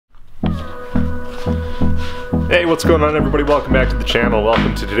Hey, what's going on everybody? Welcome back to the channel.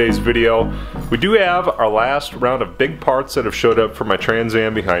 Welcome to today's video. We do have our last round of big parts that have showed up for my Trans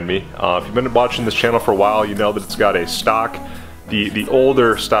Am behind me. If you've been watching this channel for a while, you know that it's got a stock, the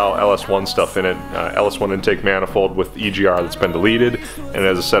older style LS1 stuff in it, LS1 intake manifold with EGR that's been deleted, and it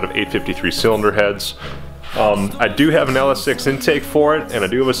has a set of 853 cylinder heads. I do have an LS6 intake for it, and I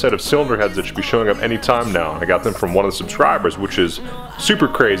do have a set of cylinder heads that should be showing up anytime now. I got them from one of the subscribers, which is super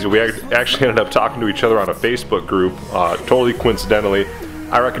crazy. We actually ended up talking to each other on a Facebook group, totally coincidentally.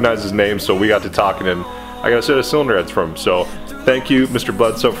 I recognize his name, so we got to talking, and I got a set of cylinder heads from him. So thank you, Mr.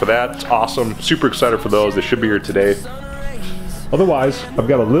 Bledsoe, for that. It's awesome. Super excited for those. They should be here today. Otherwise, I've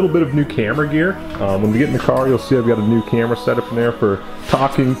got a little bit of new camera gear. When we get in the car, you'll see I've got a new camera setup in there for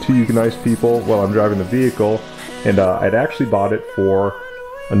talking to you nice people while I'm driving the vehicle. And I'd actually bought it for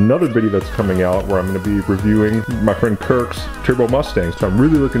another video that's coming out where I'm going to be reviewing my friend Kirk's Turbo Mustang. So I'm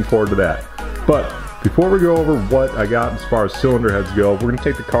really looking forward to that. But before we go over what I got as far as cylinder heads go, we're going to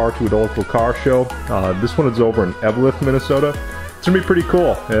take the car to a local car show. This one is over in Eveleth, Minnesota. It's gonna be pretty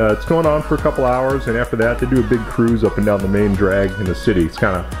cool. It's going on for a couple hours, and after that they do a big cruise up and down the main drag in the city. It's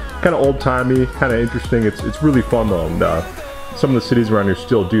kind of old-timey, kind of interesting. It's really fun though, and some of the cities around here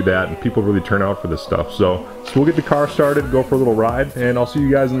still do that, and people really turn out for this stuff. So we'll get the car started, go for a little ride, and I'll see you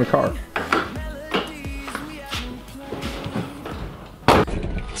guys in the car.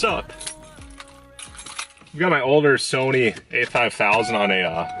 What's up? I've got my older Sony a5000 on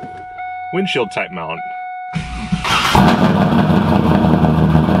a windshield type mount.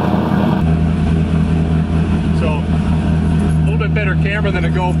 Better camera than a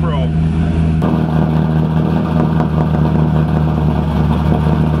GoPro.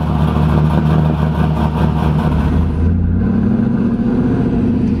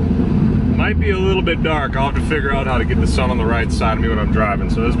 Might be a little bit dark. I'll have to figure out how to get the sun on the right side of me when I'm driving.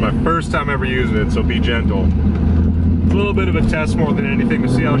 So this is my first time ever using it, so be gentle. A little bit of a test more than anything to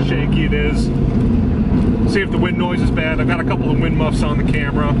see how shaky it is. See if the wind noise is bad. I've got a couple of wind muffs on the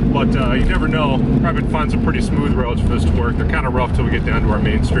camera, but you never know. Probably find some pretty smooth roads for this to work. They're kind of rough till we get down to our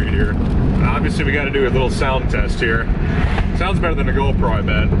main street here. And obviously we got to do a little sound test here. Sounds better than a GoPro, I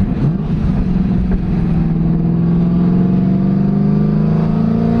bet.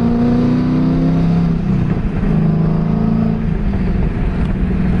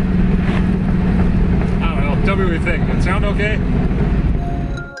 I don't know. Tell me what you think. Does it sound okay?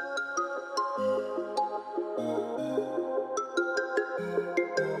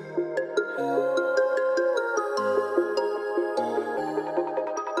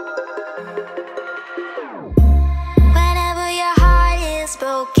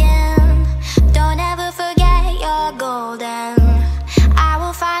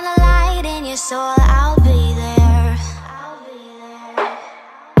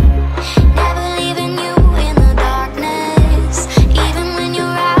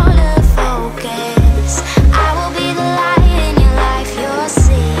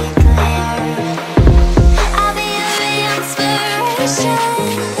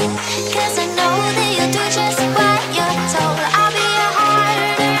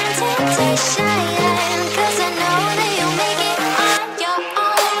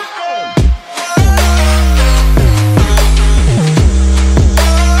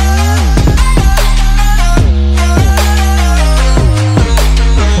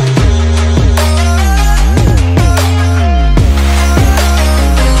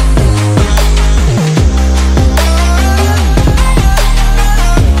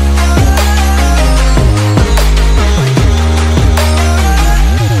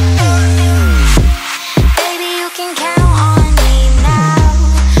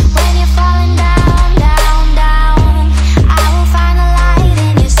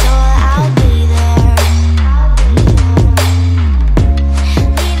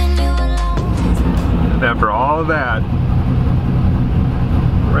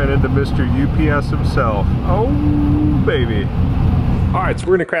 Mr. UPS himself. Oh, baby. Alright, so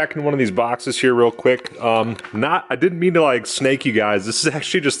we're gonna crack into one of these boxes here real quick. I didn't mean to like snake you guys. This is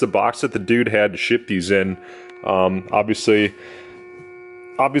actually just the box that the dude had to ship these in. Obviously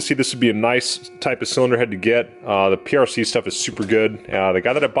this would be a nice type of cylinder head to get. The PRC stuff is super good. The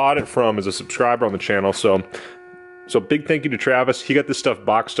guy that I bought it from is a subscriber on the channel, so big thank you to Travis. He got this stuff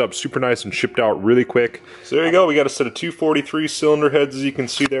boxed up super nice and shipped out really quick. So there you go, we got a set of 243 cylinder heads, as you can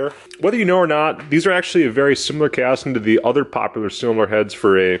see there. Whether you know or not, these are actually a very similar casting to the other popular cylinder heads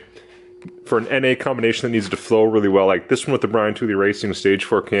for an NA combination that needs to flow really well. Like this one with the Brian Tooley Racing Stage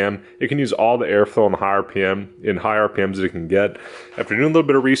 4 cam, it can use all the airflow in the high RPMs that it can get. After doing a little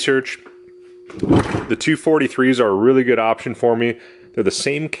bit of research, the 243s are a really good option for me. They're the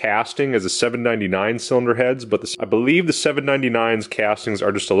same casting as the 799 cylinder heads, but I believe the 799's castings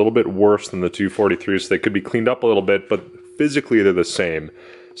are just a little bit worse than the 243s, so they could be cleaned up a little bit, but physically they're the same.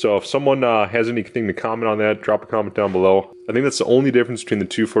 So if someone has anything to comment on that, drop a comment down below. I think that's the only difference between the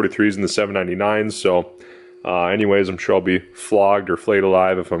 243s and the 799s, so anyways, I'm sure I'll be flogged or flayed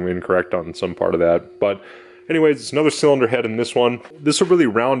alive if I'm incorrect on some part of that. But anyways, it's another cylinder head in this one. This will really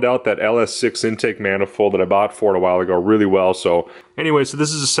round out that LS6 intake manifold that I bought for it a while ago really well. So anyway, so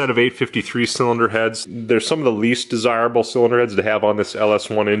this is a set of 853 cylinder heads. They're some of the least desirable cylinder heads to have on this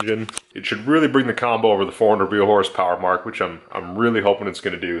LS1 engine. It should really bring the combo over the 400 wheel horsepower mark, which I'm really hoping it's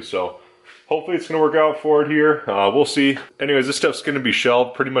going to do. So hopefully it's going to work out for it here. We'll see. Anyways, this stuff's going to be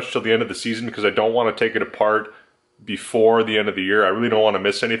shelved pretty much till the end of the season because I don't want to take it apart before the end of the year. I really don't want to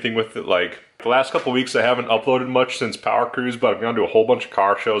miss anything with it. Like the last couple weeks I haven't uploaded much since Power Cruise, but I've gone to a whole bunch of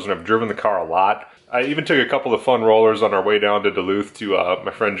car shows and I've driven the car a lot. I even took a couple of fun rollers on our way down to Duluth to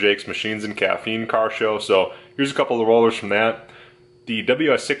my friend Jake's Machines and Caffeine car show. So here's a couple of rollers from that. The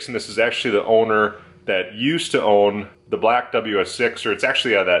WS6 in this is actually the owner that used to own the black WS6, or it's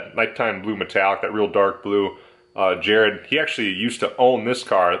actually that nighttime blue metallic, that real dark blue. Jared, he actually used to own this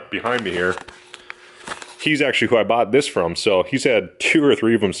car behind me here. He's actually who I bought this from, so he's had 2 or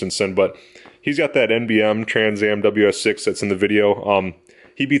 3 of them since then, but he's got that NBM Trans AM WS6 that's in the video.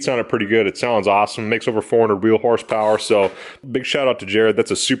 He beats on it pretty good. It sounds awesome, makes over 400 wheel horsepower, so big shout out to Jared.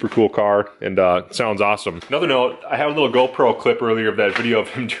 That's a super cool car, and it sounds awesome. Another note, I have a little GoPro clip earlier of that video of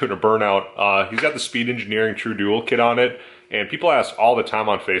him doing a burnout. He's got the Speed Engineering True Dual kit on it, and people ask all the time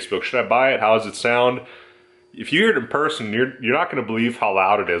on Facebook, should I buy it? How does it sound? If you hear it in person, you're not going to believe how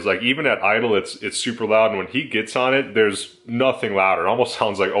loud it is. Like even at idle, it's super loud, and when he gets on it, there's nothing louder. It almost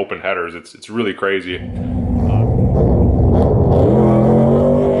sounds like open headers. It's really crazy.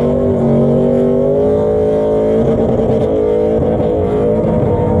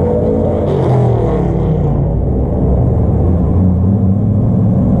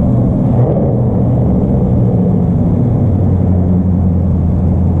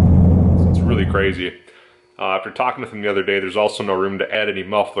 It's really crazy. After talking with him the other day, there's also no room to add any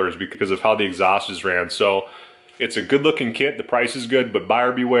mufflers because of how the exhaust is ran. So it's a good looking kit, the price is good, but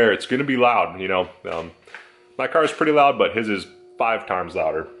buyer beware, it's gonna be loud, you know. My car is pretty loud, but his is 5 times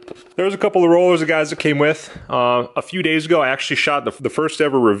louder. There was a couple of rollers the guys that came with. A few days ago, I actually shot the first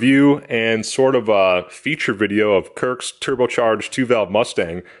ever review and sort of a feature video of Kirk's turbocharged 2-valve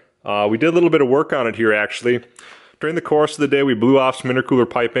Mustang. We did a little bit of work on it here actually. During the course of the day, we blew off some intercooler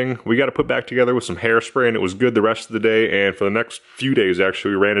piping. We got to put back together with some hairspray, and it was good the rest of the day. And for the next few days,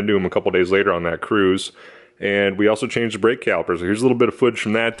 actually, we ran into him a couple days later on that cruise. And we also changed the brake calipers. So here's a little bit of footage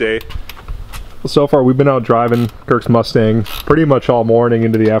from that day. So far, we've been out driving Kirk's Mustang pretty much all morning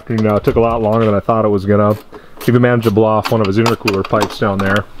into the afternoon now. It took a lot longer than I thought it was gonna. Even managed to blow off one of his intercooler pipes down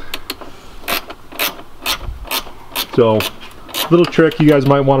there. So, little trick you guys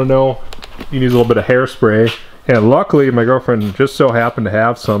might want to know. You need a little bit of hairspray. And luckily, my girlfriend just so happened to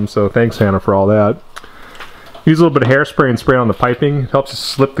have some, so thanks, Hannah, for all that. Use a little bit of hairspray and spray on the piping. It helps us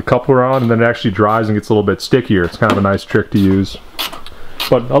slip the coupler on, and then it actually dries and gets a little bit stickier. It's kind of a nice trick to use.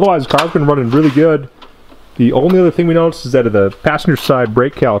 But otherwise, the car's been running really good. The only other thing we noticed is that the passenger side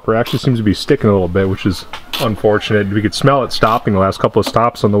brake caliper actually seems to be sticking a little bit, which is unfortunate. We could smell it stopping the last couple of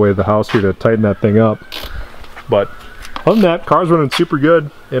stops on the way to the house here to tighten that thing up. But other than that, car's running super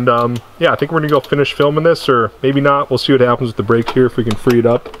good, and yeah, I think we're gonna go finish filming this, or maybe not. We'll see what happens with the brake here if we can free it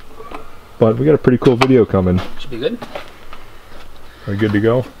up. But we got a pretty cool video coming. Should be good. Are we good to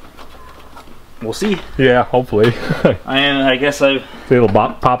go? We'll see. Yeah, hopefully. I guess I... It'll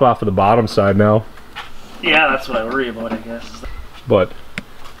pop off of the bottom side now. Yeah, that's what I worry about, I guess. But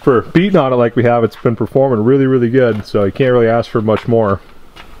for beating on it like we have, it's been performing really, really good, so you can't really ask for much more.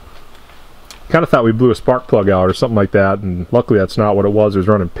 Kind of thought we blew a spark plug out or something like that, and luckily that's not what it was. It was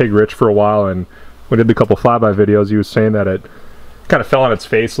running pig rich for a while, and we did a couple flyby videos. He was saying that it kind of fell on its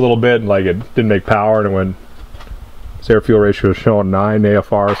face a little bit, and like it didn't make power, and it went, its air fuel ratio was showing 9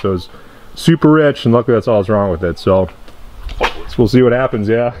 AFR, so it was super rich, and luckily that's all that's wrong with it. So we'll see what happens.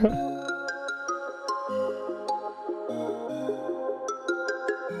 Yeah.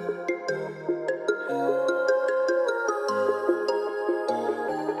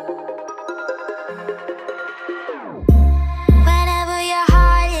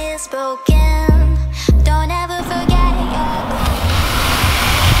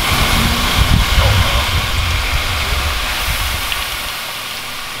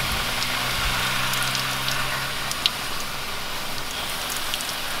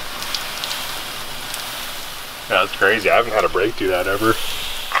 That's crazy. I haven't had a brake do that ever.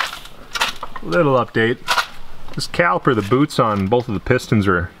 Little update. This caliper, the boots on both of the pistons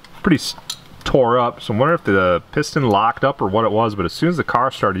are pretty tore up, so I'm wondering if the piston locked up or what it was, but as soon as the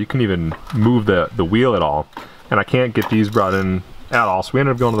car started, you couldn't even move the wheel at all. And I can't get these brought in at all, so we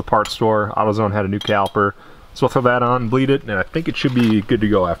ended up going to the parts store. AutoZone had a new caliper, so I'll throw that on, bleed it, and I think it should be good to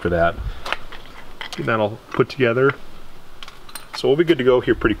go after that. Get that all put together. So we'll be good to go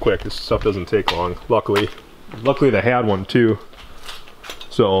here pretty quick. This stuff doesn't take long, luckily. Luckily they had one too.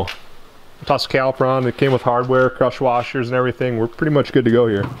 So toss the caliper on. It came with hardware, crush washers and everything. We're pretty much good to go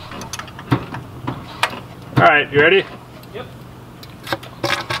here. Alright, you ready? Yep.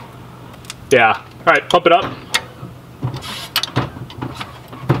 Yeah. Alright, pump it up.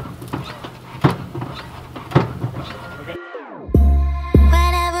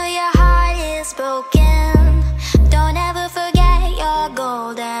 Whenever your heart is broken, don't ever forget you're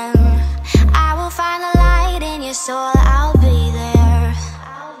golden. I will find the light in your soul, I'll be there.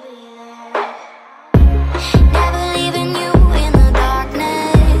 Never leaving you in the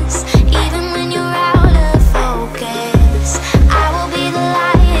darkness, even when you're out of focus. I will be the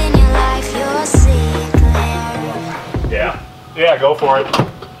light in your life, you'll see clear. Yeah. Yeah, go for it.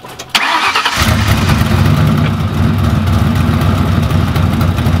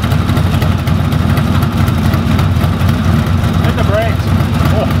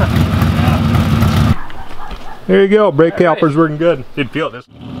 There you go, brake caliper's working good. Didn't feel this.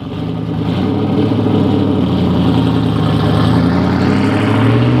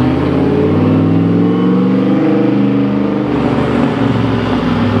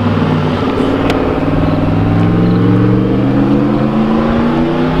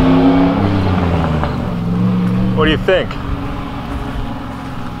 What do you think?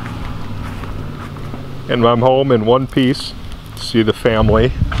 And I'm home in one piece. See the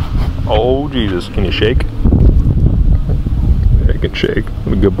family. Oh Jesus, can you shake? I can shake.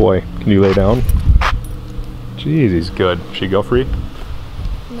 I'm a good boy. Can you lay down? Jeez, he's good. Should he go free?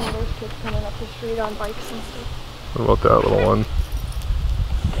 No, there's kids coming up the street on bikes and stuff. What about that little one?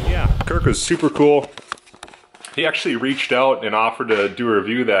 Yeah, Kirk was super cool. He actually reached out and offered to do a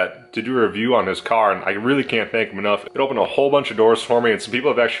review on his car, and I really can't thank him enough. It opened a whole bunch of doors for me, and some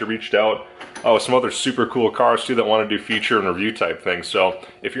people have actually reached out with some other super cool cars too that want to do feature and review type things. So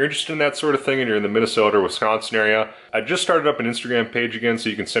if you're interested in that sort of thing and you're in the Minnesota or Wisconsin area, I just started up an Instagram page again, so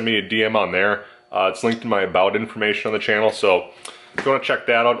you can send me a DM on there. It's linked in my about information on the channel, so if you want to check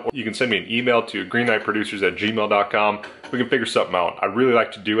that out, you can send me an email to greenknightproducers@gmail.com. We can figure something out. I'd really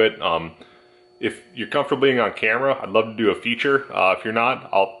like to do it. If you're comfortable being on camera, I'd love to do a feature. If you're not,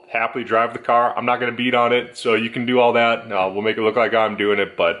 I'll happily drive the car. I'm not going to beat on it, so you can do all that. We'll make it look like I'm doing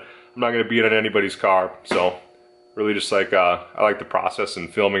it, but I'm not going to beat on anybody's car. So really just like, I like the process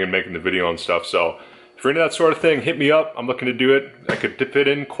and filming and making the video and stuff. So if you're into that sort of thing, hit me up. I'm looking to do it. I could fit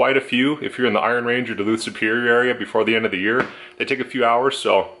in quite a few if you're in the Iron Range or Duluth Superior area before the end of the year. They take a few hours,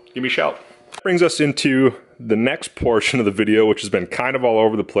 so give me a shout. Brings us into the next portion of the video, which has been kind of all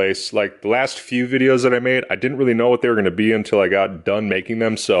over the place. Like the last few videos that I made, I didn't really know what they were going to be until I got done making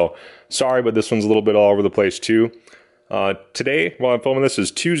them, so sorry, but this one's a little bit all over the place too. Today, while I'm filming this, is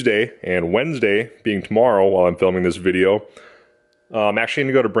Tuesday, and Wednesday, being tomorrow while I'm filming this video, I'm actually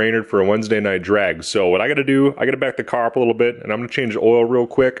going to go to Brainerd for a Wednesday night drag. So what I got to do, I got to back the car up a little bit, and I'm going to change the oil real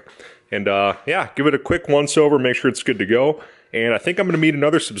quick, and yeah, give it a quick once over, make sure it's good to go. And I think I'm going to meet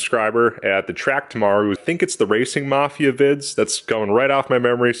another subscriber at the track tomorrow. I think it's the Racing Mafia vids. That's going right off my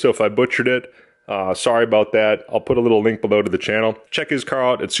memory, so if I butchered it, sorry about that. I'll put a little link below to the channel. Check his car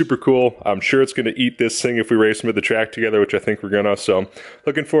out. It's super cool. I'm sure it's going to eat this thing if we race him at the track together, which I think we're going to. So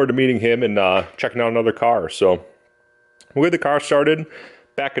looking forward to meeting him and checking out another car. So we'll get the car started,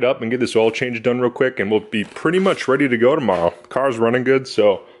 back it up, and get this oil change done real quick, and we'll be pretty much ready to go tomorrow. The car's running good,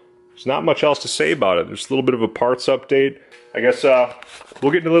 so there's not much else to say about it. There's a little bit of a parts update. I guess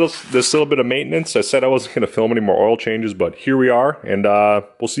we'll get into this little bit of maintenance. I said I wasn't going to film any more oil changes, but here we are, and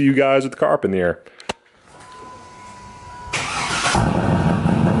we'll see you guys with the car up in the air.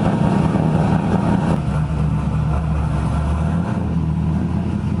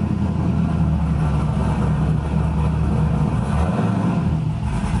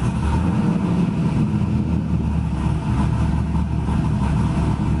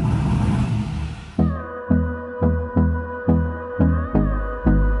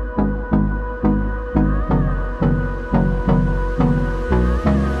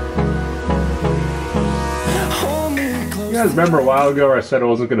 You guys remember a while ago I said I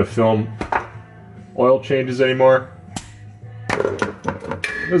wasn't going to film oil changes anymore?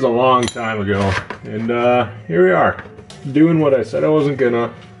 It was a long time ago, and here we are, doing what I said I wasn't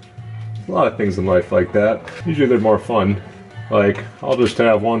gonna. A lot of things in life like that. Usually they're more fun. Like, I'll just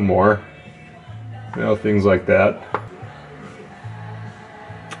have one more, You know, things like that.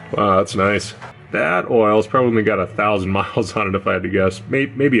 Wow, that's nice. That oil's probably only got 1,000 miles on it if I had to guess.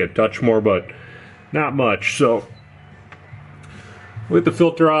 Maybe a touch more, but not much. So we'll get the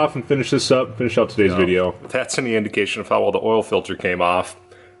filter off and finish this up, finish out today's video. If that's any indication of how well the oil filter came off,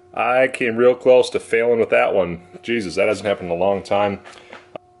 I came real close to failing with that one. Jesus, that hasn't happened in a long time.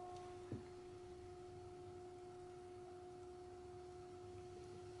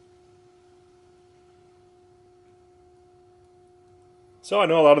 So I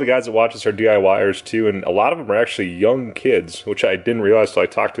know a lot of the guys that watch us are DIYers too, and a lot of them are actually young kids, which I didn't realize till I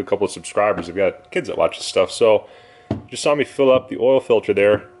talked to a couple of subscribers. I've got kids that watch this stuff, so just saw me fill up the oil filter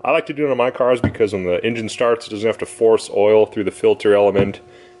there. I like to do it on my cars because when the engine starts, it doesn't have to force oil through the filter element,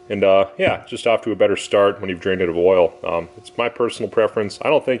 and yeah, just off to a better start when you've drained it of oil. It's my personal preference. I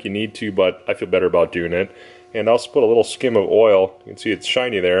don't think you need to, but I feel better about doing it. And I also put a little skim of oil. You can see it's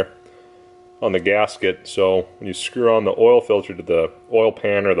shiny there on the gasket, so when you screw on the oil filter to the oil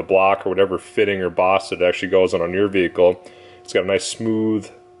pan or the block or whatever fitting or boss that actually goes on your vehicle, it's got a nice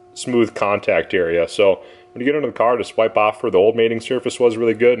smooth contact area. So when you get into the car, just wipe off where the old mating surface was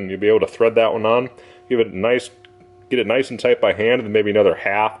really good, and you'll be able to thread that one on. Give it nice, get it nice and tight by hand, and then maybe another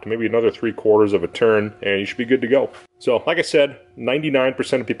half to maybe another 3/4 of a turn, and you should be good to go. So like I said,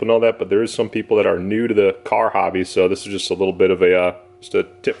 99% of people know that, but there is some people that are new to the car hobby, so this is just a little bit of a just a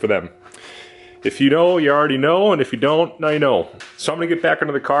tip for them. If you know, you already know, and if you don't, now you know. So I'm going to get back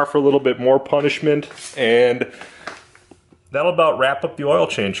into the car for a little bit more punishment, and that'll about wrap up the oil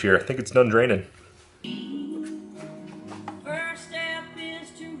change here. I think it's done draining. First step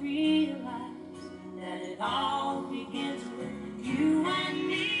is to realize that it all begins with you and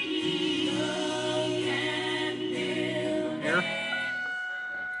me. Here.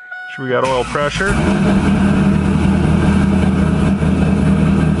 So we got oil pressure.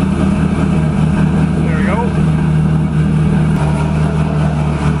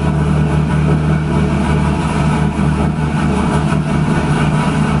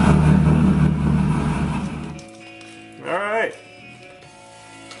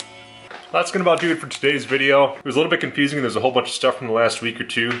 That's going to about do it for today's video. It was a little bit confusing. There's a whole bunch of stuff from the last week or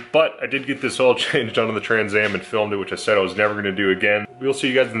two, but I did get this oil change done on the Trans Am and filmed it, which I said I was never going to do again. We'll see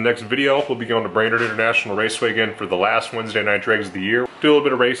you guys in the next video. We'll be going to Brainerd International Raceway again for the last Wednesday night drags of the year. Do a little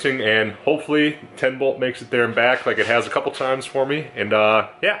bit of racing, and hopefully 10 bolt makes it there and back like it has a couple times for me. And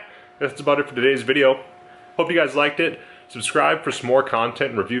yeah, that's about it for today's video. Hope you guys liked it. Subscribe for some more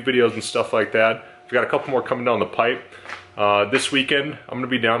content and review videos and stuff like that. We've got a couple more coming down the pipe. This weekend, I'm going to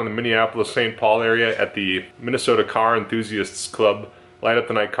be down in the Minneapolis-St. Paul area at the Minnesota Car Enthusiasts Club Light Up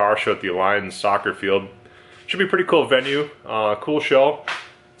the Night Car Show at the Alliance Soccer Field. Should be a pretty cool venue, cool show.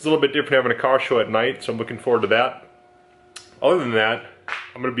 It's a little bit different having a car show at night, so I'm looking forward to that. Other than that,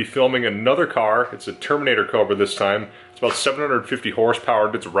 I'm going to be filming another car. It's a Terminator Cobra this time. It's about 750 horsepower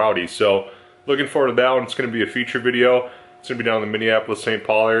and it's rowdy, so looking forward to that one. It's going to be a feature video. It's going to be down in the Minneapolis-St.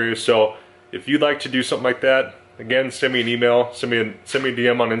 Paul area, so if you'd like to do something like that, again, send me an email, send me a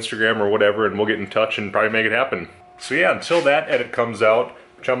DM on Instagram or whatever, and we'll get in touch and probably make it happen. So yeah, until that edit comes out,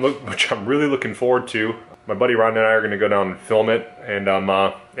 which I'm really looking forward to, my buddy Ron and I are going to go down and film it,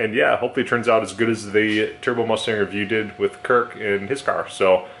 and yeah, hopefully it turns out as good as the Turbo Mustang review did with Kirk in his car.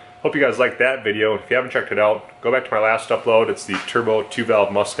 So hope you guys liked that video. If you haven't checked it out, go back to my last upload. It's the Turbo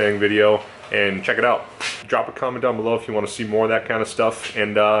 2-valve Mustang video, and check it out. Drop a comment down below if you want to see more of that kind of stuff.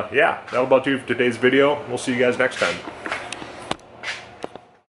 And yeah, that'll about do it for today's video. We'll see you guys next time.